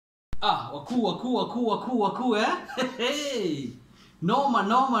Wakuu Hey.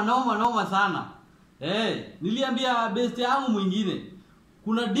 Noma sana. Niliambia best yangu mwingine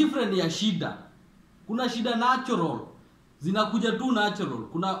kuna different ya shida. Kuna shida natural. Zinakuja tu natural.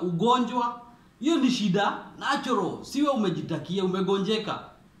 Kuna ugonjwa, hiyo ni shida natural. Siwe umejitakia, umegonjeka.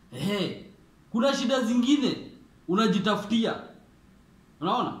 Kuna shida zingine unajitafutia.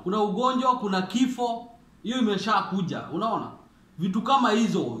 Unaona? Kuna ugonjwa, kuna kifo, hiyo imeshakuja. Unaona? Vitu kama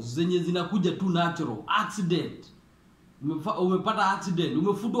hizo zenye zinakuja tu natural, accident. Umepata accident,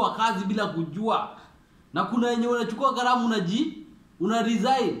 umefutwa kazi bila kujua. Na kuna yenye unachukua kalamu una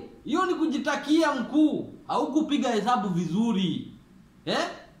resign. Hiyo ni kujitakia mkuu, au kupiga hesabu vizuri.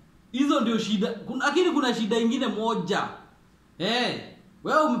 Hizo ndio shida. Lakini kuna shida nyingine moja.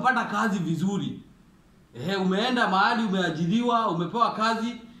 Wewe umepata kazi vizuri. Umeenda mahali, umeajiriwa, umepewa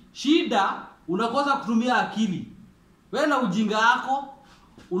kazi. Shida unakosa kutumia akili. Wewe na ujinga wako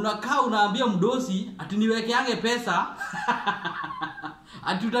unakaa unaambia mdosi ati niwekeange pesa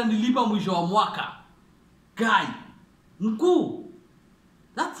ati utanilipa mwisho wa mwaka. Guy, mkuu,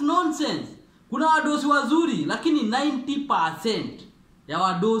 that's nonsense. Kuna wadosi wazuri, lakini 90% ya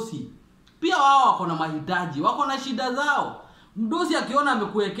wadosi pia wao wako na mahitaji, wako na shida zao. Mdosi akiona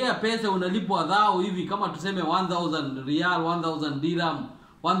amekuwekea pesa unalipwa dhao hivi kama tuseme 1000 rial, 1000 dirham,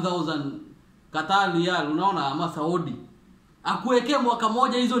 1000 Qatar rial, unaona, ama Saudi. Akuwekea mwaka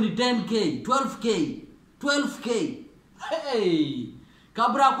moja, hizo ni 10k, 12k.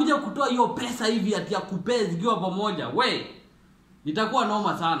 Kabla akuja kutoa hiyo pesa hivi ati akupee zikiwa pamoja, itakuwa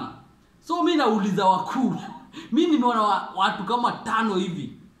noma sana. So mimi nauliza wakuu. Mimi nimeona watu kama 5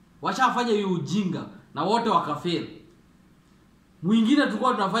 hivi washafanya hiyo ujinga na wote wakafail. Mwingine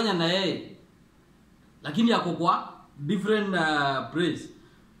tulikuwa tunafanya na yeye, lakini yako kwa different place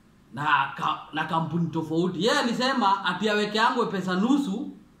na kampuni tofauti. Yeye alisema ati awekeangwe pesa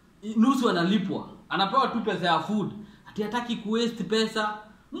nusu analipwa. Anapewa tu pesa ya food. Ati hataki kuwaste pesa.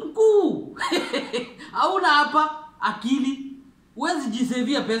 Mkuu. Hauna hapa akili. Huwezi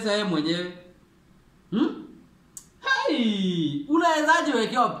jisevia pesa yeye mwenyewe. Unawezaje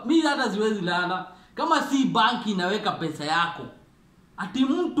wekewa? Mimi hata siwezi lana. Kama si banki inaweka pesa yako. Ati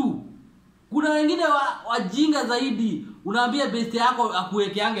mtu. Kuna wengine wajinga zaidi. Unaambia best yako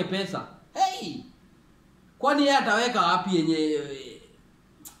akuwekeange pesa. Kwani yeye ataweka wapi yenye?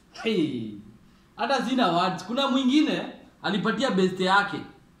 Hata sina words. Kuna mwingine alipatia best yake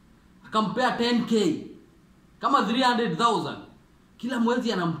akampea 10k. Kama 300,000. Kila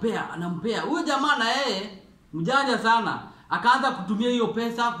mwezi anampea. Huyo jamaa na yeye mjanja sana. Akaanza kutumia hiyo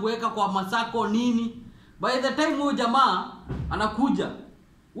pesa kuweka kwa masako nini. By the time huyo jamaa anakuja,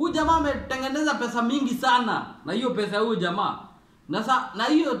 huyu jamaa ametengeneza pesa mingi sana na hiyo pesa huyo jamaa. Na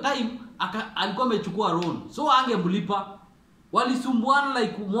hiyo time alikuwa amechukua loan. So angemlipa. Walisumbuana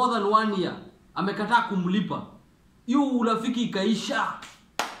like more than 1 year. Amekataa kumlipa. Hiyo urafiki ikaisha.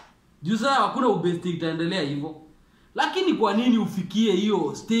 Juu sasa hakuna ubesti itaendelea hivyo. Lakini kwa nini ufikie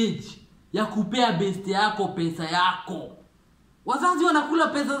hiyo stage ya kupea best yako pesa yako? Wazazi wanakula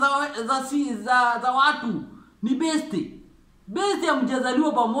pesa za watu. Ni best. Best ya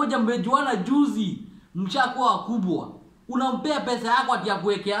mjazaliwa pamoja, mmejuana juzi, mshakuwa wakubwa. Unampea pesa yako ati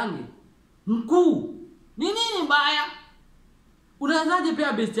akuwekeange. Mkuu, ni nini mbaya? Unawezaje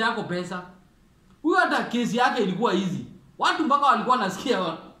pea best yako pesa? Huyo hata kesi yake ilikuwa hizi. Watu mpaka walikuwa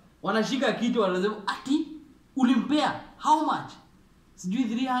nasikia wanashika kichwa wanasema ati ulimpea how much? Sijui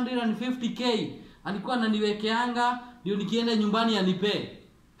 350k. Alikuwa ananiwekeanga ndio nikienda nyumbani anipee.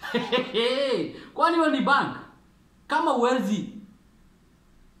 Kwani wewe ni bank? Kama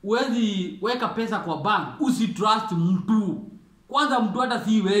uwezi weka pesa kwa bank, usitrust mtu. Kwanza mtu hata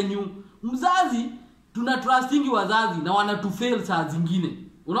si wenyu. Mzazi tunatrustingi wazazi na wanatufail saa zingine.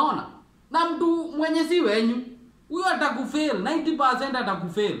 Unaona? Na mtu mwenye si wenyu, huyo atakufail, 90%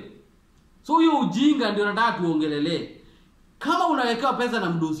 atakufail. So hiyo ujinga ndio nataka tuongelelee. Kama unawekewa pesa na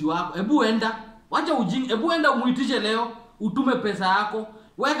mdosi wako, hebu enda, wacha ujinga, hebu enda umuitishe leo, utume pesa yako,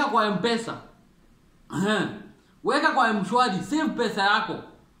 weka kwa M-Pesa. Weka kwa M-Shwari, save pesa yako.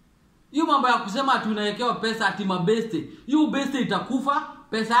 Hiyo mambo ya kusema ati unawekewa pesa ati mabeste, hiyo beste itakufa,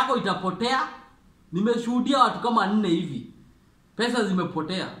 pesa yako itapotea. Nimeshuhudia watu kama 4 hivi. Pesa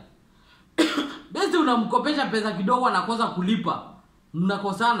zimepotea. Beste unamkopesha pesa kidogo anakosa kulipa.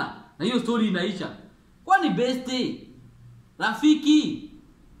 Mnakosana na hiyo story inaisha. Kwani beste? Rafiki,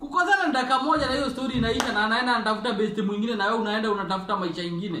 kukosana dakika moja na hiyo story inaisha na anaenda anatafuta beste mwingine na wewe unaenda unatafuta maisha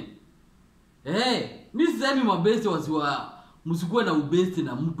mengine. Mimi sisemi mabeste msikuwe na ubeste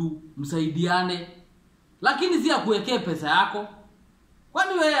na mtu, msaidiane. Lakini si akuwekee pesa yako.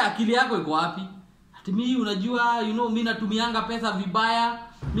 Kwani wewe akili yako iko wapi? Ati mimi unajua, mimi natumianga pesa vibaya,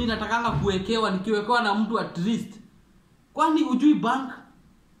 Mimi natakanga kuwekewa, nikiwekewa na mtu at least. Kwani hujui bank?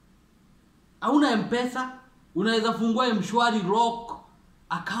 Hauna M-Pesa? Unaweza fungua M-Shwari lock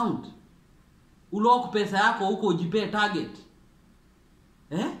account. Ulock pesa yako huko ujipee target.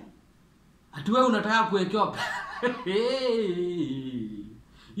 Ati wewe unataka kuwekewa.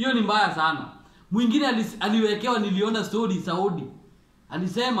 Hiyo ni mbaya sana. Mwingine aliwekewa, niliona story Saudi.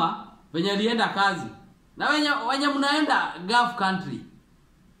 Alisema venye alienda kazi. Na wenye mnaenda Gulf country.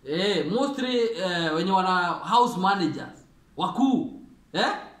 Mostly wenye wana house managers wakuu.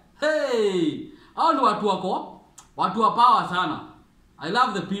 Hao ni watu wa power sana. I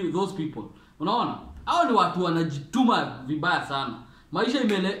love those people. Unaona? Hao ni watu wanajituma vibaya sana. Maisha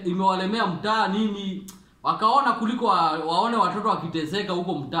imewalemea mtaa nini, wakaona kuliko waone watoto wakiteseka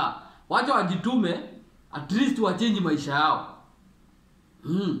huko mtaa. Wacha wajitume, at least wachange maisha yao.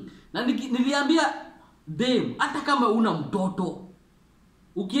 Na niliambia dem, hata kama una mtoto,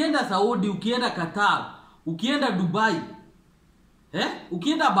 ukienda Saudi, ukienda Qatar, ukienda Dubai,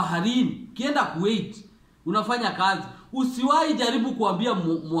 ukienda Bahrain, ukienda Kuwait, unafanya kazi, usiwahi jaribu kuambia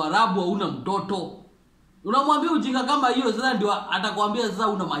Mwarabu hauna mtoto. Unamwambia ujinga kama hiyo, sasa ndio atakwambia sasa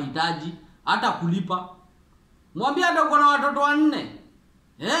una mahitaji, hata kulipa. Mwambie hata uko na watoto 4.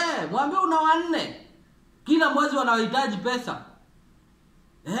 Mwambie una 4. Kila mwezi wanahitaji pesa.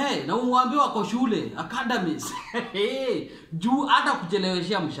 Na umwambie wako shule, academies. Juu hata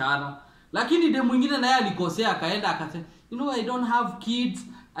kucheleweshia mshahara. Lakini dem mwingine naye alikosea, akaenda akasema, "You know, I don't have kids.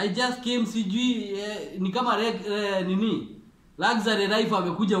 I just came sijui ni kama luxury life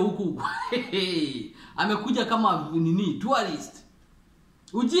amekuja huku." Amekuja kama tourist.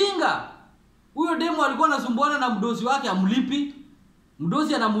 Ujinga. Huyo demo alikuwa anasumbuana na mdosi wake, amlipi.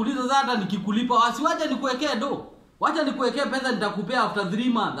 Mdosi anamuuliza, "Sasa hata nikikulipa, wasiwacha nikuwekee do. Wacha nikuwekee pesa, nitakupea after 3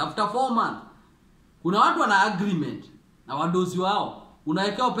 months, after 4 months." Kuna watu wana agreement na wadosi wao.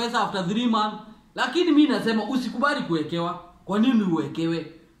 Unawekewa pesa after 3 months, lakini mimi nasema usikubali kuwekewa. Kwa nini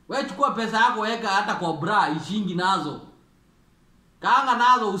uwekewe? Wewe chukua pesa yako, weka hata kwa bra ishingi nazo. Kaanga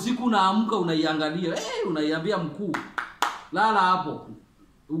nazo, usiku unaamka unaiangalia. Unaiambia mkuu, "Lala hapo.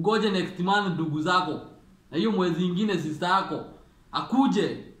 Ugoje next month ndugu zako. Na hiyo mwezi mwingine sister yako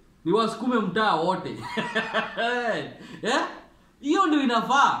akuje ni wasukume mtaa wote." Hiyo ndio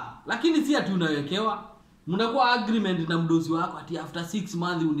inafaa. Lakini si ati unawekewa. Mnakuwa agreement na mdosi wako ati after 6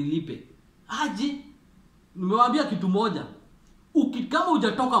 months unilipe. Aje? Nimewaambia kitu moja. Kama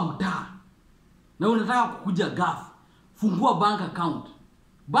hujatoka mtaa na unataka kukuja Gulf, fungua bank account.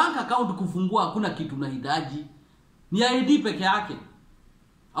 Bank account kufungua hakuna kitu unahitaji. Ni ID peke yake.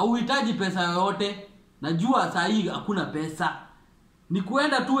 Hauhitaji pesa yoyote. Najua saa hii hakuna pesa. Ni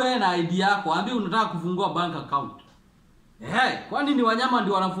kuenda tu na ID yako, ambie unataka kufungua bank account. Kwani ni wanyama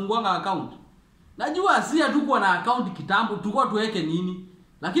ndio wanafunguanga account? Najua si hatukuwa na account kitambo, tulikuwa tuweke nini?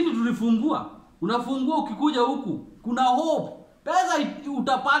 Lakini tulifungua. Unafungua ukikuja huku, kuna hope. Pesa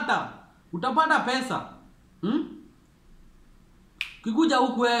utapata. Utapata pesa. Ukikuja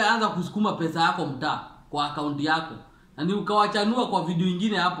huku wewe anza kusukuma pesa yako mtaa kwa account yako. Na ni ukawachanua kwa video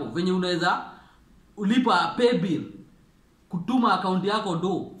nyingine hapo venye unaweza ulipa pay bill, kutuma account yako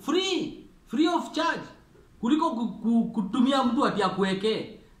do free of charge, kuliko kutumia mtu ati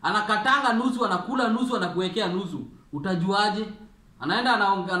akuwekee. Anakatanga nusu, anakula nusu, anakuwekea nusu. Utajuaje? Anaenda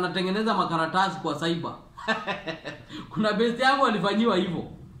anatengeneza makaratasi kwa cyber. Kuna best yangu alifanyiwa hivyo.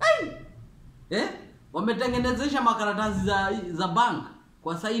 Wametengenezesha makaratasi za bank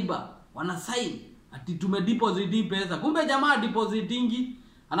kwa cyber, wana sign ati tumedeposit pesa. Kumbe jamaa depositingi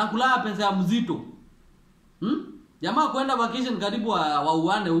anakula pesa ya mzito. Jamaa kwenda vacation karibu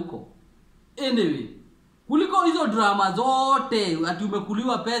wauane huko. Anyway, kuliko hizo drama zote ati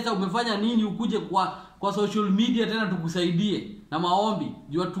umekuliwa pesa, umefanya nini, ukuje kwa social media tena tukusaidie na maombi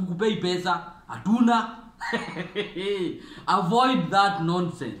jua tukupei pesa, hatuna. Avoid that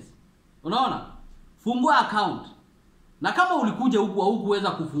nonsense. Unaona? Fungua account. Na kama ulikuja huku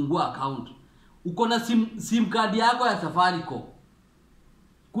hukuweza kufungua account, uko na sim card yako ya Safaricom,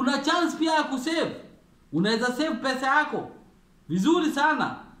 kuna chance pia ya kusave. Unaweza save pesa yako vizuri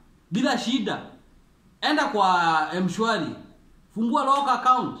sana bila shida. Enda kwa M-Shwari, fungua lock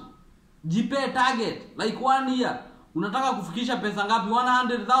account, jipe target like 1 year. Unataka kufikisha pesa ngapi?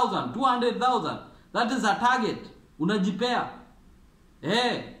 100,000, 200,000. That is a target. Unajipea.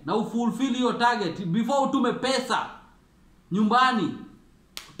 Na ufulfill your target before utume pesa nyumbani.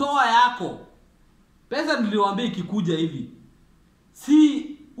 Toa yako. Pesa niliwaambia ikikuja hivi, si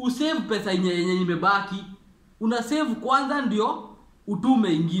usave pesa yenye imebaki. Una save kwanza ndio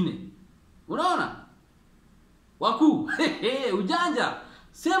utume ingine. Unaona? Wakuu, ujanja.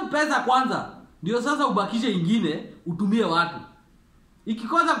 Save pesa kwanza ndio sasa ubakishe ingine utumie watu.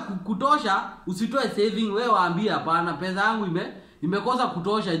 Ikikosa kutosha usitoe saving, wewe waambie hapana, pesa yangu imekosa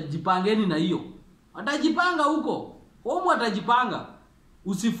kutosha, jipangeni na hiyo. Atajipanga huko. Homu atajipanga.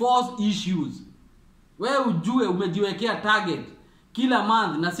 Usiforce issues. Wewe ujue umejiwekea target kila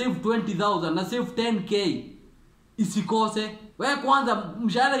month na save 20,000 na save 10k. Isikose. Wewe kwanza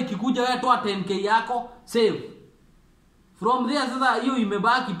mshahara ikikuja wewe toa 10k yako, save. From there sasa hiyo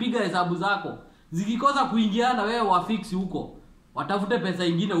imebaki, piga hesabu zako. Zikikosa kuingiana wewe wafix huko. Watafute pesa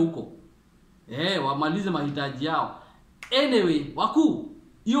nyingine huko. Wamalize mahitaji yao. Anyway, wakuu,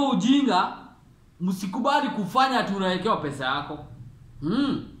 hiyo ujinga msikubali kufanya tunawekewa pesa yako.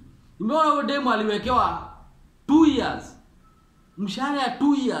 Nimeona huyo demo aliwekewa 2 years. Mshahara ya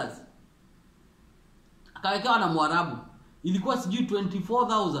 2 years. Akawekewa na Mwarabu. Ilikuwa sijui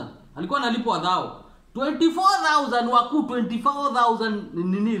 24,000. Alikuwa analipwa dhao. 24,000 wakuu, 24,000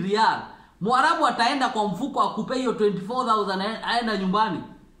 nini rial. Mwarabu ataenda kwa mfuko akupe hiyo 24,000 aenda nyumbani.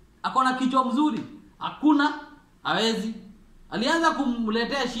 Akona kichwa mzuri? Hakuna, hawezi. Alianza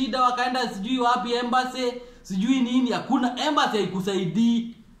kumletea shida, wakaenda sijui wapi embassy, sijui nini, hakuna. Embassy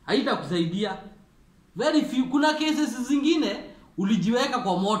haikusaidii, haitakusaidia. Very few. Kuna cases zingine ulijiweka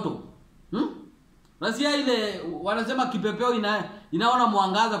kwa moto. Nasia ile wanasema kipepeo inaona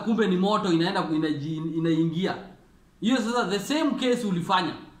mwangaza, kumbe ni moto inaingia. Hiyo sasa the same case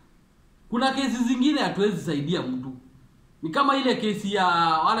ulifanya. Kuna kesi zingine hatuwezi saidia mtu. Ni kama ile kesi ya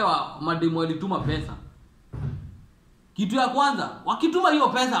wale wa mademu walituma pesa. Kitu ya kwanza, wakituma hiyo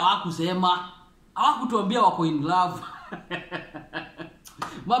pesa hawakusema, hawakutuambia wako in love.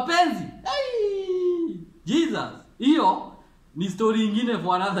 Mapenzi. Jesus. Hiyo ni story nyingine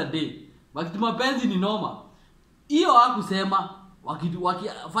for another day. But mapenzi ni noma. Hiyo hawakusema,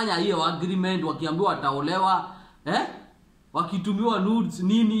 wakifanya hiyo agreement, wakiambiwa wataolewa, wakitumiwa nudes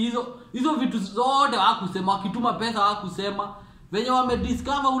nini, hizo vitu zote hawakusema. Wakituma pesa hawakusema. Venye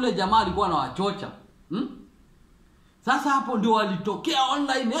wamediscover ule jamaa alikuwa anawachocha. Sasa hapo ndio walitokea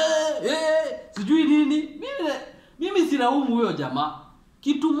online, sijui nini. Mimi silaumu huyo jamaa.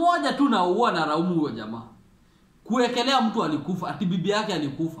 Kitu moja tu naua na laumu huyo jamaa. Kuwekelea mtu alikufa, ati bibi yake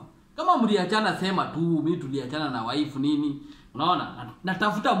alikufa. Kama mliachana sema tu, mimi tuliachana na wife nini. Unaona?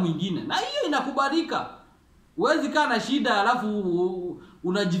 Natafuta mwingine. Na hiyo inakubalika. Huwezi kaa na shida alafu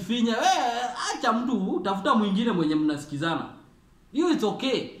unajifinya. Acha mtu, tafuta mwingine mwenye mnasikizana. Hiyo it's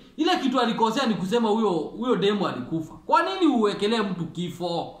okay. Ile kitu alikosea ni kusema huyo demo alikufa. Kwa nini uwekelee mtu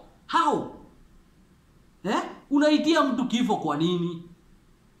kifo? How? Unaitia mtu kifo kwa nini?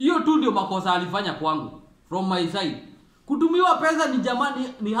 Hiyo tu ndio makosa alifanya kwangu. From my side. Kutumiwa pesa ni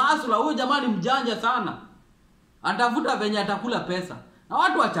jamani, ni hasla. Huyo jamani mjanja sana. Atafuta venye atakula pesa. Na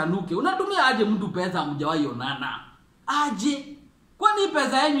watu wachanuke. Unatumia aje mtu pesa mjawahi onana? Aje? Kwani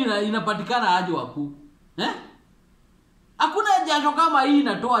pesa yenu inapatikana aje wakuu? Hakuna jasho kama hii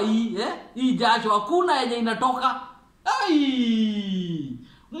inatoa hii, hii jasho hakuna yenye inatoka.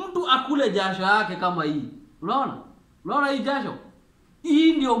 Mtu akule jasho yake kama hii. Unaona? Unaona hii jasho?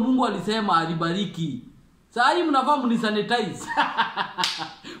 Hii ndio Mungu alisema alibariki. Sasa hii mnafaa mnisanitize.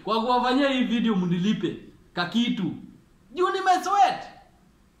 Kwa kuwafanyia hii video mnilipe kakitu. Juu nimesweat.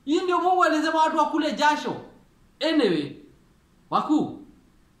 Hii ndio Mungu alisema watu wakule jasho. Anyway, wakuu,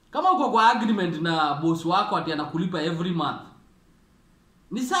 kama uko kwa agreement na boss wako ati anakulipa every month,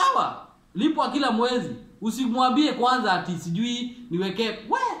 ni sawa, lipwa kila mwezi. Usimwambie kwanza ati sijui niweke.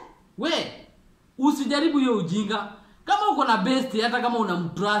 Usijaribu hiyo ujinga. Kama uko na best, hata kama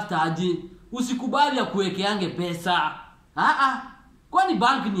unamtrust aje, usikubali ya kuwekeange pesa. Kwani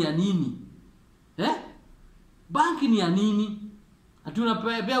bank ni ya nini? Bank ni ya nini? Ati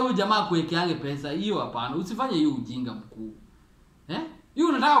unapea huyo jamaa kuwekeange pesa. Hiyo hapana. Usifanye hiyo ujinga mkuu. Hiyo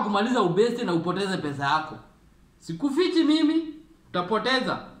unataka kumaliza ubeste na upoteze pesa yako. Sikufichi mimi,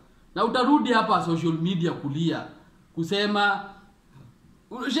 utapoteza. Na utarudi hapa social media kulia. Kusema,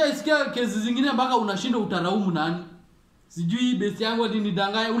 unashasikia kesi zingine mpaka unashinda utaraumu nani? Sijui besti yangu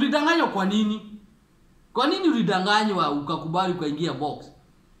alinidanganya. Ulidanganywa kwa nini? Kwa nini ulidanganywa ukakubali ukaingia box?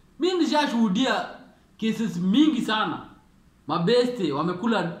 Mimi nishashuhudia cases mingi sana. Mabeste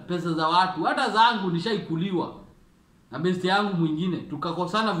wamekula pesa za watu. Hata zangu nishaikuliwa na besti yangu mwingine.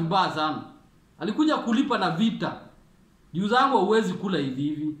 Tukakosana vibaya sana. Alikuja kulipa na vita. Juu zangu huwezi kula hivi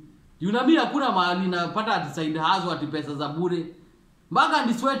hivi. Juu na mimi hakuna mahali napata ati side hustle ati pesa za bure. Mpaka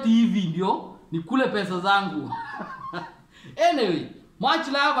ni sweat hivi ndio nikule pesa zangu. Anyway, much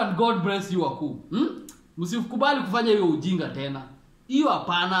love and God bless you wakuu. Msikubali kufanya hiyo ujinga tena. Hiyo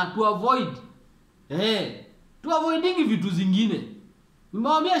hapana, to avoid. To avoiding vitu zingine.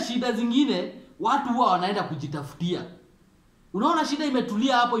 Nimewaambia shida zingine watu huwa wanaenda kujitafutia. Unaona shida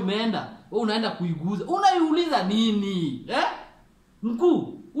imetulia hapo imeenda, wewe unaenda kuiguza. Unaiuliza nini?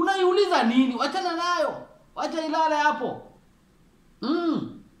 Mkuu, unaiuliza nini? Wachana nayo. Wacha ilale hapo.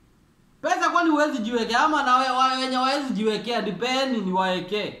 Pesa kwani huwezi jiwekea ama na wenye hawezi jiwekea depend ni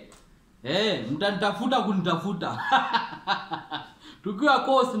waekee. Mtanitafuta kunitafuta. Tukiwa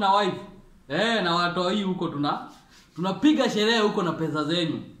coast na wife. Na watoi huko tunapiga sherehe huko na pesa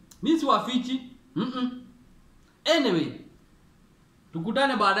zenu. Mimi si wafichi. Anyway,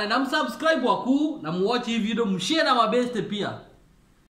 tukutane baadaye na msubscribe wakuu na muwatch hii video, mshare na mabeste pia.